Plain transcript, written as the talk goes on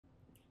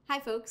Hi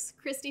folks,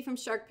 Christy from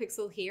Shark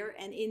Pixel here,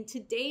 and in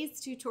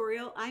today's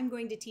tutorial, I'm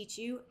going to teach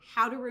you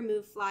how to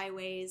remove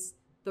flyaways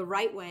the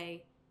right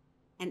way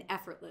and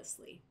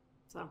effortlessly.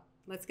 So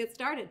let's get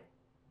started.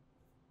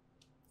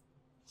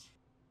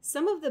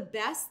 Some of the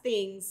best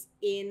things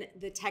in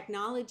the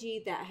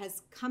technology that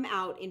has come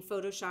out in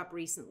Photoshop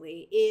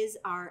recently is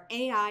our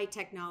AI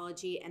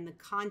technology and the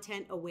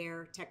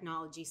content-aware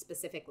technology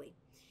specifically.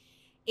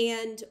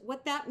 And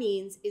what that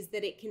means is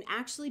that it can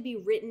actually be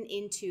written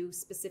into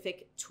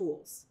specific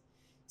tools.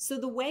 So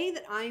the way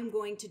that I am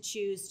going to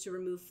choose to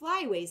remove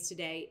flyaways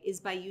today is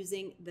by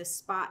using the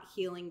spot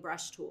healing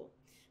brush tool.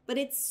 But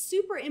it's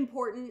super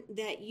important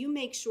that you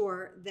make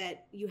sure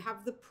that you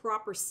have the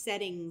proper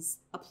settings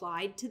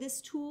applied to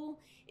this tool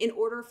in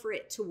order for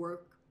it to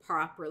work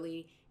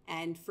properly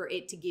and for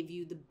it to give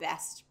you the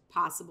best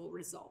possible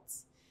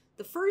results.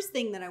 The first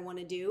thing that I want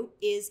to do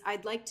is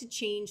I'd like to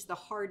change the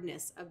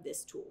hardness of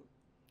this tool.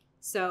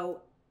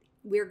 So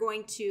we're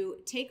going to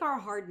take our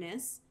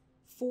hardness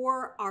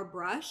for our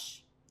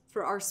brush,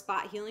 for our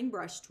spot healing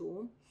brush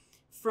tool,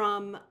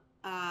 from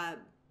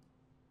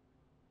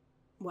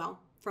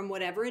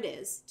whatever it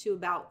is to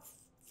about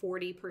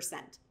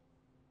 40%.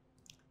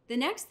 The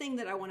next thing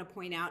that I want to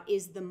point out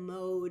is the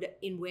mode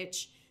in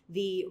which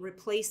the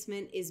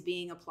replacement is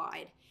being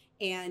applied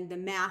and the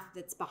math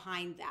that's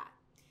behind that.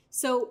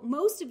 So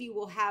most of you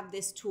will have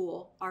this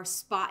tool, our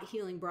spot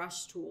healing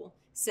brush tool,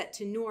 set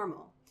to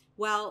normal.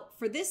 Well,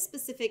 for this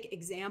specific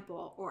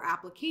example or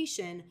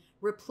application,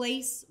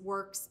 replace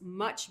works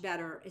much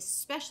better,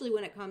 especially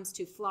when it comes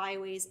to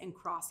flyaways and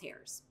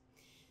crosshairs.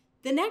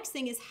 The next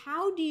thing is,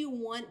 how do you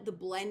want the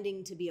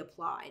blending to be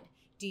applied?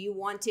 Do you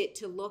want it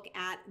to look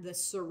at the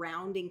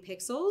surrounding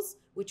pixels,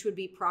 which would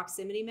be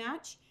proximity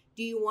match?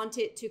 Do you want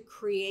it to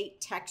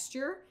create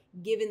texture,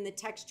 given the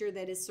texture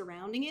that is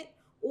surrounding it?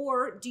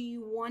 Or do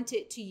you want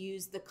it to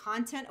use the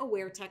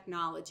content-aware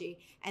technology?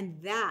 And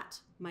that,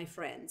 my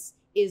friends,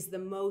 is the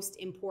most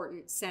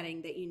important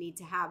setting that you need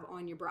to have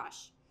on your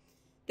brush.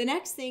 The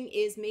next thing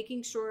is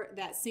making sure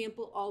that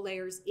sample all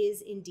layers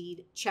is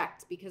indeed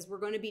checked, because we're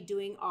going to be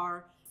doing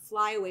our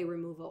flyaway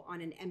removal on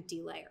an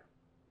empty layer.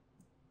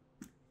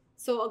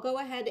 So I'll go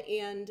ahead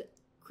and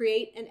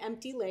create an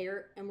empty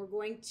layer, and we're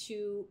going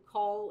to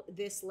call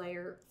this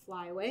layer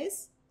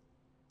flyaways.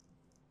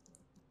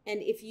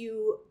 And if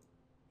you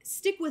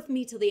stick with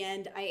me till the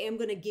end, I am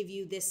going to give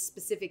you this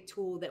specific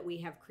tool that we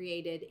have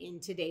created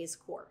in today's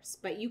course,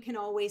 but you can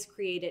always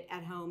create it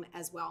at home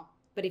as well.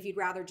 But if you'd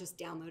rather just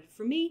download it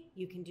from me,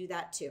 you can do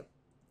that too.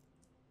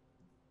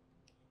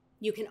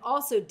 You can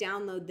also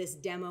download this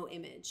demo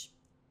image.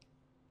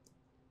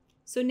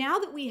 So now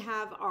that we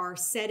have our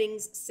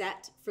settings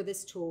set for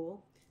this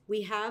tool,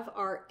 we have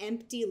our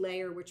empty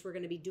layer, which we're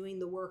going to be doing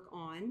the work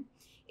on.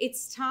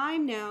 It's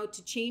time now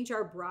to change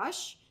our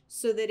brush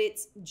so that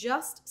it's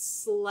just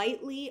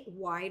slightly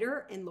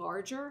wider and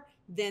larger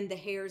than the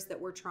hairs that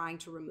we're trying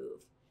to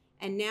remove.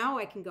 And now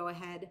I can go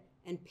ahead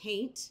and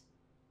paint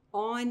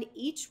on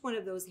each one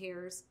of those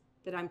hairs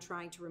that I'm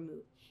trying to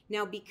remove.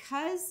 Now,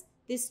 because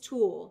this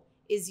tool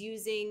is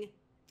using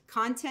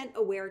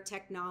content-aware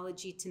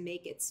technology to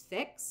make its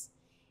fix,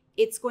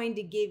 it's going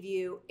to give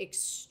you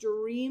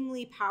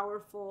extremely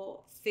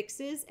powerful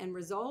fixes and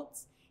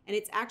results, and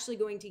it's actually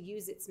going to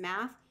use its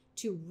math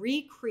to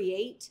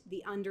recreate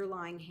the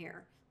underlying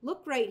hair.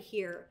 Look right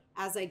here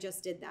as I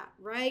just did that,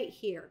 right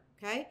here,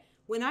 okay?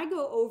 When I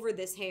go over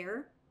this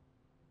hair,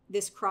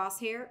 this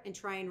crosshair, and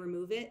try and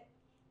remove it,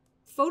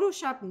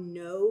 Photoshop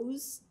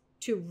knows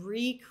to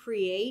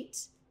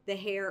recreate the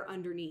hair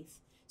underneath.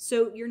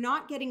 So you're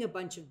not getting a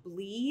bunch of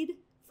bleed,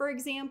 for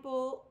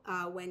example,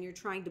 when you're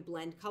trying to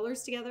blend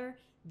colors together.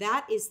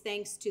 That is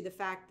thanks to the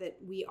fact that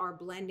we are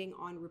blending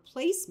on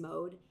replace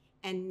mode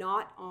and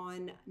not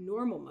on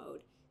normal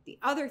mode. The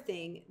other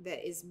thing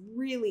that is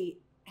really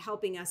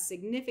helping us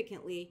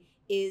significantly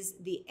is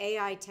the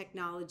AI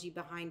technology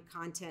behind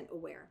content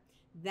aware.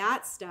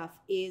 That stuff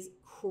is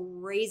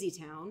crazy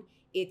town.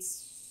 It's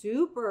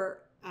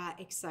super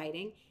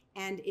exciting,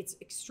 and it's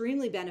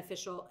extremely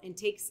beneficial and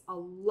takes a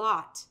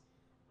lot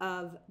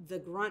of the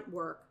grunt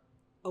work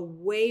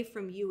away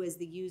from you as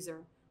the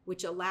user,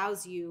 which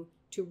allows you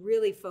to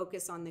really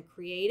focus on the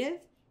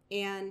creative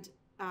and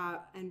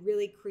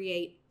really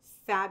create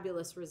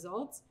fabulous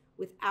results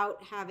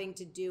without having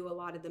to do a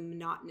lot of the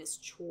monotonous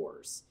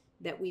chores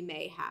that we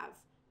may have,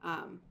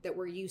 that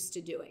we're used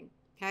to doing.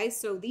 Okay,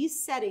 so these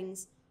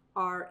settings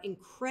are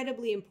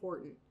incredibly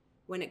important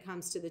when it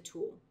comes to the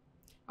tool.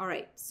 All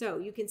right, so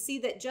you can see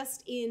that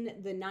just in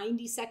the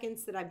 90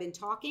 seconds that I've been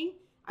talking,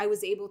 I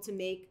was able to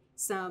make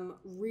some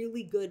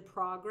really good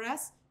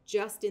progress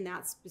just in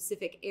that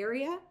specific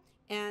area.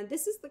 And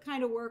this is the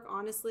kind of work,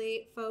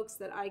 honestly, folks,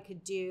 that I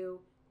could do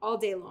all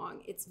day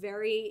long. It's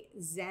very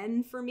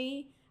zen for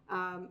me.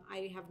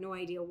 I have no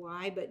idea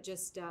why, but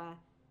just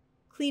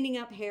cleaning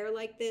up hair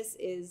like this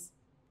is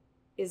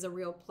a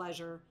real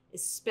pleasure,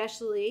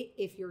 especially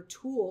if your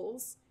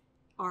tools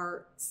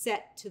are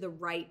set to the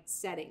right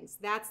settings.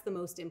 That's the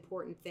most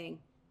important thing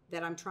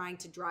that I'm trying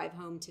to drive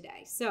home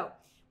today. So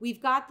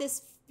we've got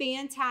this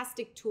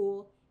fantastic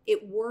tool.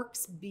 It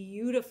works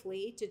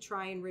beautifully to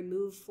try and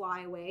remove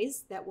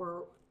flyaways that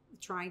we're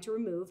trying to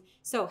remove.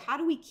 So how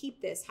do we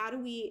keep this? How do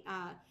we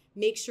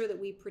make sure that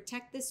we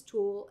protect this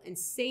tool and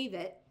save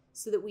it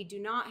so that we do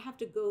not have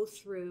to go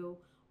through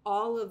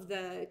all of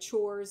the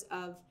chores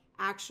of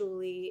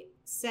actually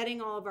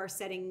setting all of our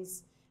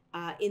settings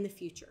in the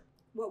future?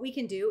 What we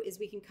can do is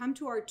we can come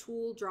to our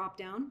tool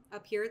dropdown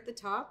up here at the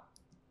top,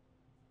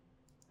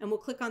 and we'll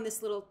click on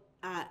this little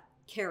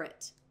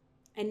caret.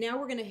 And now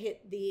we're going to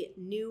hit the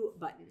new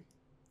button.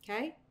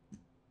 Okay.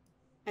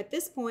 At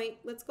this point,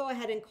 let's go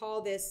ahead and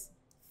call this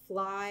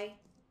Flyaway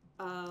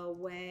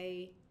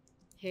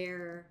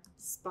Hair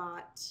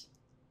Spot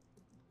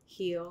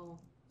Heal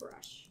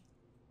Brush.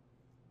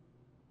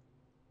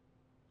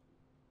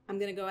 I'm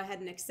going to go ahead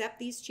and accept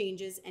these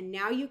changes. And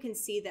now you can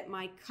see that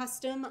my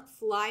custom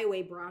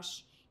Flyaway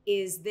brush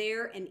is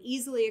there and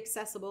easily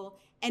accessible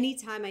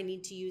anytime I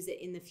need to use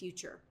it in the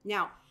future.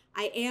 Now,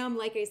 I am,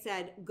 like I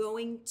said,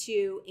 going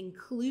to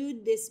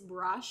include this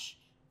brush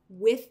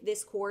with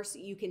this course.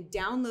 You can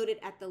download it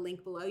at the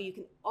link below. You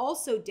can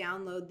also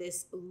download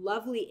this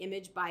lovely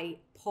image by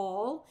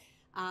Paul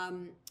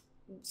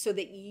so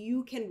that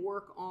you can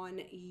work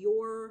on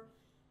your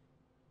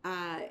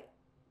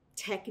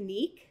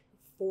technique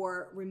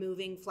for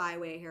removing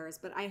flyaway hairs.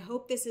 But I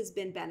hope this has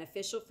been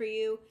beneficial for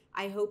you.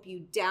 I hope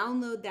you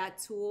download that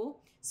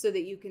tool so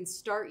that you can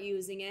start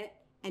using it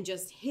and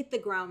just hit the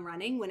ground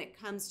running when it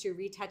comes to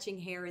retouching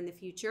hair in the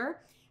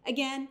future.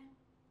 Again,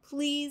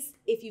 please,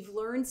 if you've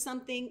learned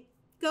something,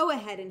 go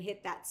ahead and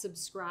hit that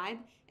subscribe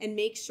and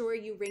make sure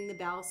you ring the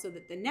bell so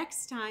that the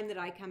next time that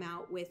I come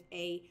out with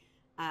a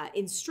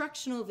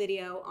instructional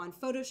video on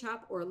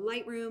Photoshop or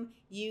Lightroom,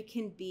 you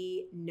can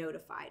be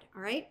notified,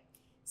 all right?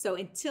 So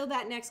until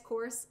that next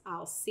course,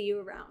 I'll see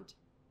you around.